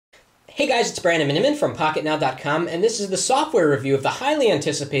Hey guys, it's Brandon Miniman from Pocketnow.com, and this is the software review of the highly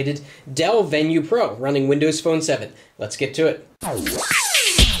anticipated Dell Venue Pro running Windows Phone 7. Let's get to it.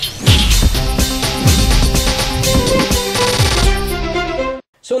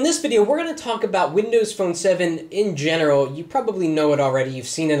 So in this video, we're going to talk about Windows Phone 7 in general. You probably know it already. You've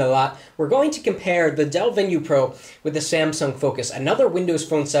seen it a lot. We're going to compare the Dell Venue Pro with the Samsung Focus, another Windows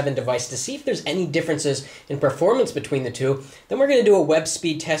Phone 7 device, to see if there's any differences in performance between the two. Then we're going to do a web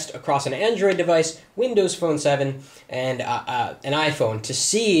speed test across an Android device, Windows Phone 7, and an iPhone to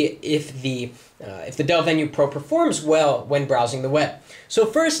see if the Dell Venue Pro performs well when browsing the web. So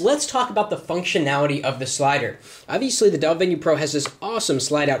first, let's talk about the functionality of the slider. Obviously, the Dell Venue Pro has this awesome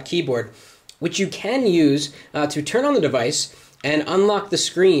slide-out keyboard, which you can use to turn on the device and unlock the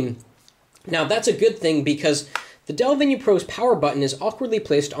screen. Now, that's a good thing because the Dell Venue Pro's power button is awkwardly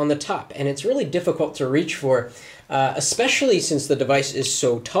placed on the top, and it's really difficult to reach for, especially since the device is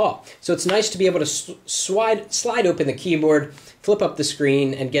so tall. So it's nice to be able to slide open the keyboard, flip up the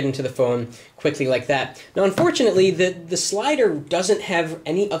screen, and get into the phone quickly like that. Now, unfortunately, the slider doesn't have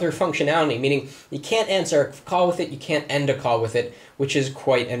any other functionality, meaning you can't answer a call with it, you can't end a call with it, which is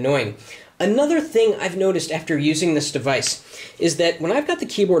quite annoying. Another thing I've noticed after using this device is that when I've got the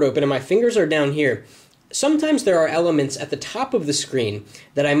keyboard open and my fingers are down here, sometimes there are elements at the top of the screen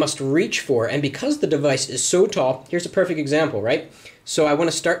that I must reach for, and because the device is so tall, here's a perfect example, right? So I want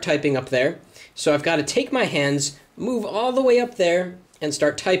to start typing up there, so I've got to take my hands, move all the way up there, and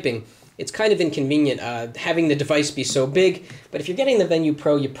start typing. It's kind of inconvenient having the device be so big, but if you're getting the Venue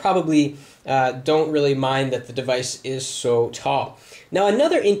Pro, you probably don't really mind that the device is so tall. Now,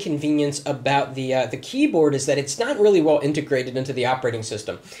 another inconvenience about the keyboard is that it's not really well integrated into the operating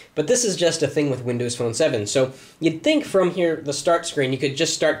system, but this is just a thing with Windows Phone 7. So you'd think from here, the start screen, you could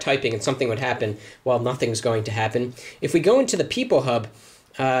just start typing and something would happen. Well, nothing's going to happen. If we go into the People Hub,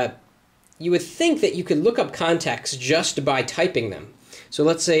 you would think that you could look up contacts just by typing them. So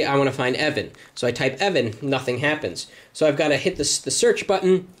let's say I want to find Evan. So I type Evan, nothing happens. So I've got to hit the search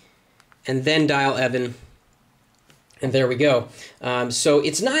button and then dial Evan, and there we go. So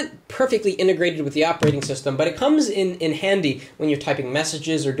it's not perfectly integrated with the operating system, but it comes in handy when you're typing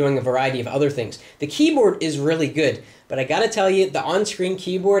messages or doing a variety of other things. The keyboard is really good, but I gotta tell you, the on-screen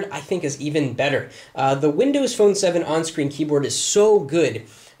keyboard I think is even better. The Windows Phone 7 on-screen keyboard is so good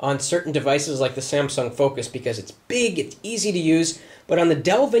on certain devices like the Samsung Focus because it's big, it's easy to use, but on the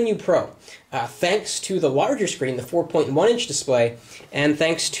Dell Venue Pro, thanks to the larger screen, the 4.1-inch display, and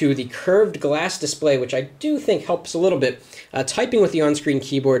thanks to the curved glass display, which I do think helps a little bit, typing with the on-screen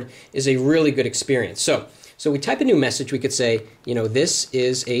keyboard is a really good experience. So we type a new message, we could say, this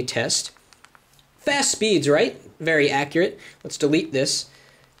is a test. Fast speeds, right? Very accurate. Let's delete this.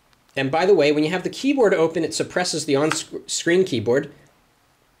 And by the way, when you have the keyboard open, it suppresses the on-screen keyboard.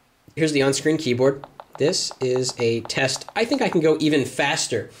 Here's the on-screen keyboard. This is a test. I think I can go even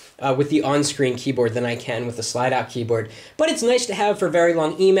faster with the on-screen keyboard than I can with the slide-out keyboard. But it's nice to have for very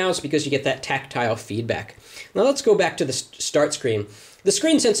long emails because you get that tactile feedback. Now let's go back to the start screen. The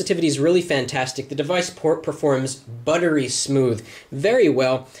screen sensitivity is really fantastic. The device performs buttery smooth very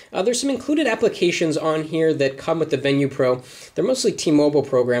well. There's some included applications on here that come with the Venue Pro. They're mostly T-Mobile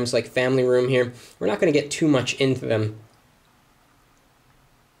programs like Family Room here. We're not going to get too much into them.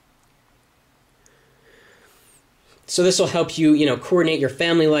 So this will help you, coordinate your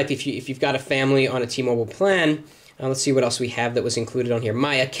family life if you've got a family on a T-Mobile plan. Let's see what else we have that was included on here.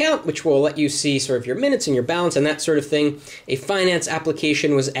 My Account, which will let you see sort of your minutes and your balance and that sort of thing. A finance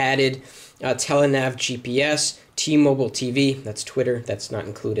application was added. Telenav GPS, T-Mobile TV, that's Twitter, that's not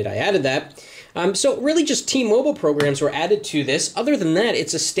included. I added that. So really just T-Mobile programs were added to this. Other than that,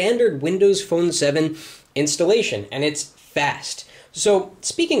 it's a standard Windows Phone 7 installation, and it's fast. So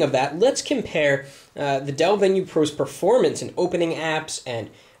speaking of that, let's compare the Dell Venue Pro's performance in opening apps and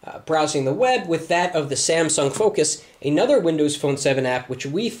browsing the web with that of the Samsung Focus, another Windows Phone 7 app which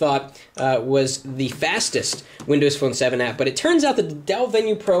we thought was the fastest Windows Phone 7 app, but it turns out that the Dell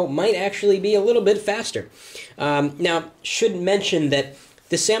Venue Pro might actually be a little bit faster. Now, should mention that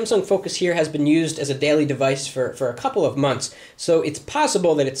the Samsung Focus here has been used as a daily device for a couple of months, so it's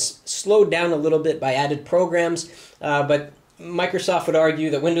possible that it's slowed down a little bit by added programs, but Microsoft would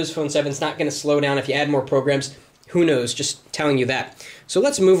argue that Windows Phone 7 is not going to slow down if you add more programs. Who knows? Just telling you that. So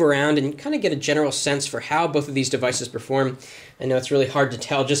let's move around and kind of get a general sense for how both of these devices perform. I know it's really hard to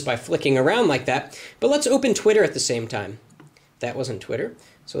tell just by flicking around like that, but let's open Twitter at the same time. That wasn't Twitter.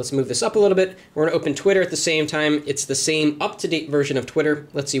 So let's move this up a little bit. We're going to open Twitter at the same time. It's the same up-to-date version of Twitter.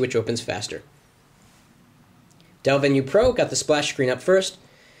 Let's see which opens faster. Dell Venue Pro got the splash screen up first.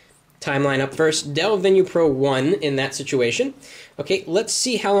 timeline up first. Dell Venue Pro 1 in that situation. Okay, let's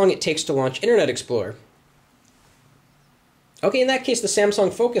see how long it takes to launch Internet Explorer. Okay, in that case, the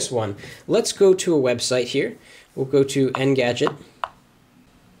Samsung Focus one. Let's go to a website here. We'll go to Engadget.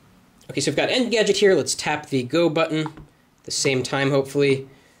 Okay, so we've got Engadget here. Let's tap the Go button at the same time, hopefully.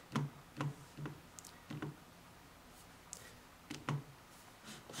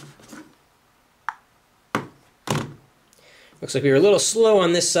 Looks like we were a little slow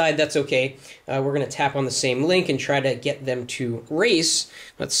on this side. That's okay. We're going to tap on the same link and try to get them to race.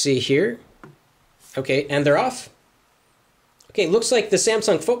 Let's see here. Okay, and they're off. Okay, looks like the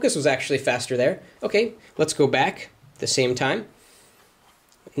Samsung Focus was actually faster there. Okay, let's go back at the same time.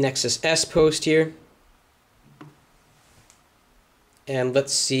 Nexus S post here. And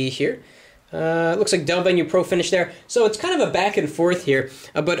let's see here. Looks like Dell Venue Pro finished there. So it's kind of a back and forth here.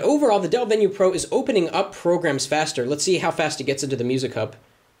 But overall, the Dell Venue Pro is opening up programs faster. Let's see how fast it gets into the Music Hub.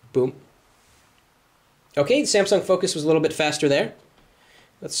 Boom. Okay, the Samsung Focus was a little bit faster there.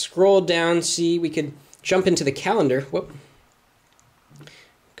 Let's scroll down, see, we could jump into the calendar. Whoop.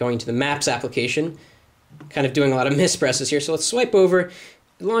 Going to the Maps application. Kind of doing a lot of mispresses here. So let's swipe over,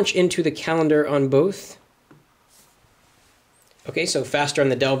 launch into the calendar on both. Okay, so faster on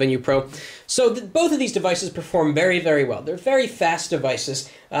the Dell Venue Pro. So both of these devices perform very, very well. They're very fast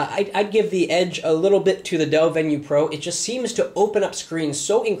devices. I'd give the edge a little bit to the Dell Venue Pro. It just seems to open up screens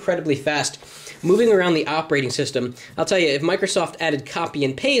so incredibly fast. Moving around the operating system, I'll tell you, if Microsoft added copy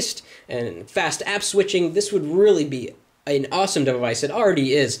and paste and fast app switching, this would really be an awesome device. It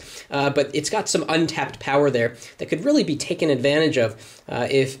already is, but it's got some untapped power there that could really be taken advantage of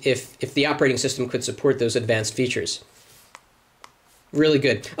if the operating system could support those advanced features. Really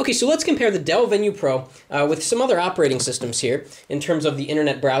good. Okay, so let's compare the Dell Venue Pro with some other operating systems here in terms of the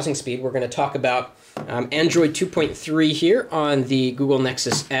internet browsing speed. We're going to talk about Android 2.3 here on the Google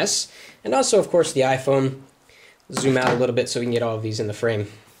Nexus S, and also, of course, the iPhone. Zoom out a little bit so we can get all of these in the frame.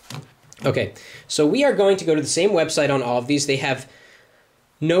 Okay, so we are going to go to the same website on all of these. They have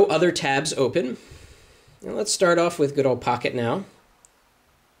no other tabs open. Now let's start off with good old Pocketnow.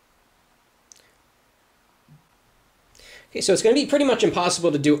 Okay, so it's going to be pretty much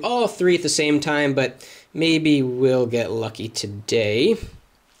impossible to do all three at the same time, but maybe we'll get lucky today.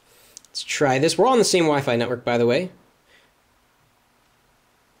 Let's try this. We're all on the same Wi-Fi network, by the way.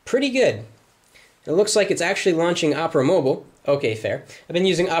 Pretty good. It looks like it's actually launching Opera Mobile. Okay, fair. I've been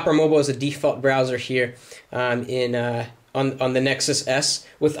using Opera Mobile as a default browser here on the Nexus S.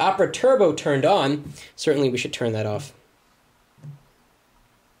 With Opera Turbo turned on, certainly we should turn that off.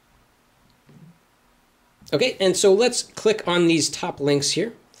 Okay, and so let's click on these top links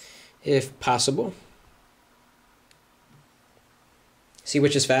here, if possible. See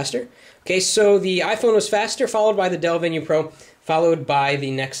which is faster. Okay, so the iPhone was faster, followed by the Dell Venue Pro, followed by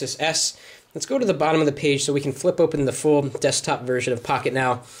the Nexus S. Let's go to the bottom of the page so we can flip open the full desktop version of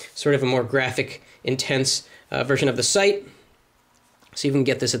Pocketnow, sort of a more graphic, intense version of the site. See if we can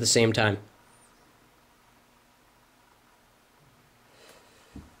get this at the same time.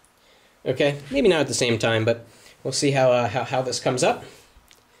 Okay, maybe not at the same time, but we'll see how this comes up.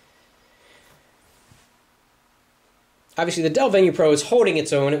 Obviously, the Dell Venue Pro is holding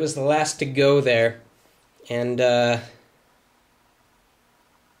its own. It was the last to go there. And all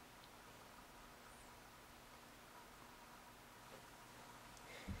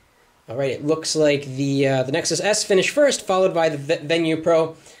right, it looks like the Nexus S finished first, followed by the Venue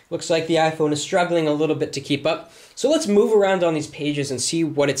Pro. Looks like the iPhone is struggling a little bit to keep up. So let's move around on these pages and see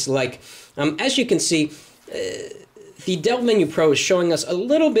what it's like. As you can see, the Dell Venue Pro is showing us a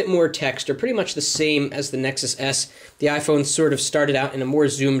little bit more text, or pretty much the same as the Nexus S. The iPhone sort of started out in a more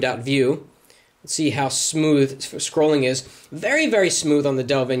zoomed out view. Let's see how smooth scrolling is. Very, very smooth on the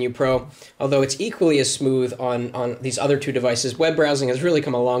Dell Venue Pro, although it's equally as smooth on these other two devices. Web browsing has really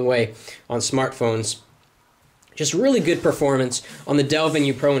come a long way on smartphones. Just really good performance on the Dell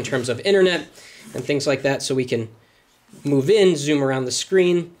Venue Pro in terms of internet and things like that, so we can move in, zoom around the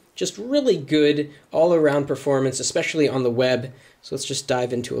screen. Just really good all-around performance, especially on the web. So let's just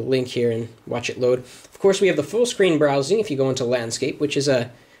dive into a link here and watch it load. Of course, we have the full screen browsing if you go into landscape, which is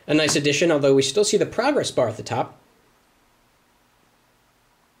a nice addition, although we still see the progress bar at the top.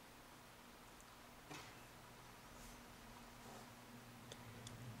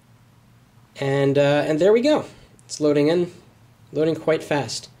 And there we go. It's loading in, loading quite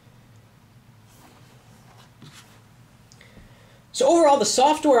fast. So overall, the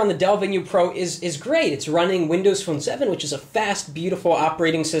software on the Dell Venue Pro is great. It's running Windows Phone 7, which is a fast, beautiful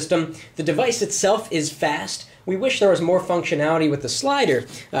operating system. The device itself is fast. We wish there was more functionality with the slider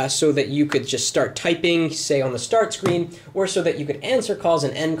so that you could just start typing, say, on the start screen, or so that you could answer calls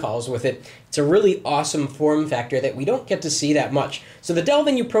and end calls with it. It's a really awesome form factor that we don't get to see that much. So the Dell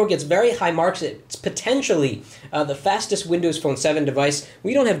Venue Pro gets very high marks. It's potentially the fastest Windows Phone 7 device.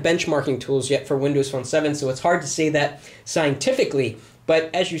 We don't have benchmarking tools yet for Windows Phone 7, so it's hard to say that scientifically.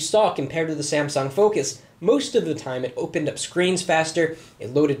 But as you saw, compared to the Samsung Focus, most of the time it opened up screens faster,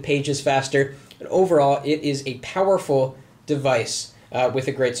 it loaded pages faster, and overall it is a powerful device with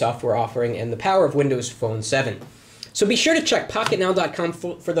a great software offering and the power of Windows Phone 7. So be sure to check Pocketnow.com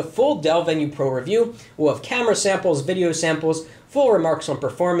for the full Dell Venue Pro review. We'll have camera samples, video samples, full remarks on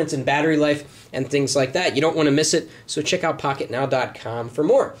performance and battery life, and things like that. You don't want to miss it, so check out Pocketnow.com for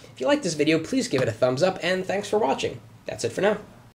more. If you like this video, please give it a thumbs up, and thanks for watching. That's it for now.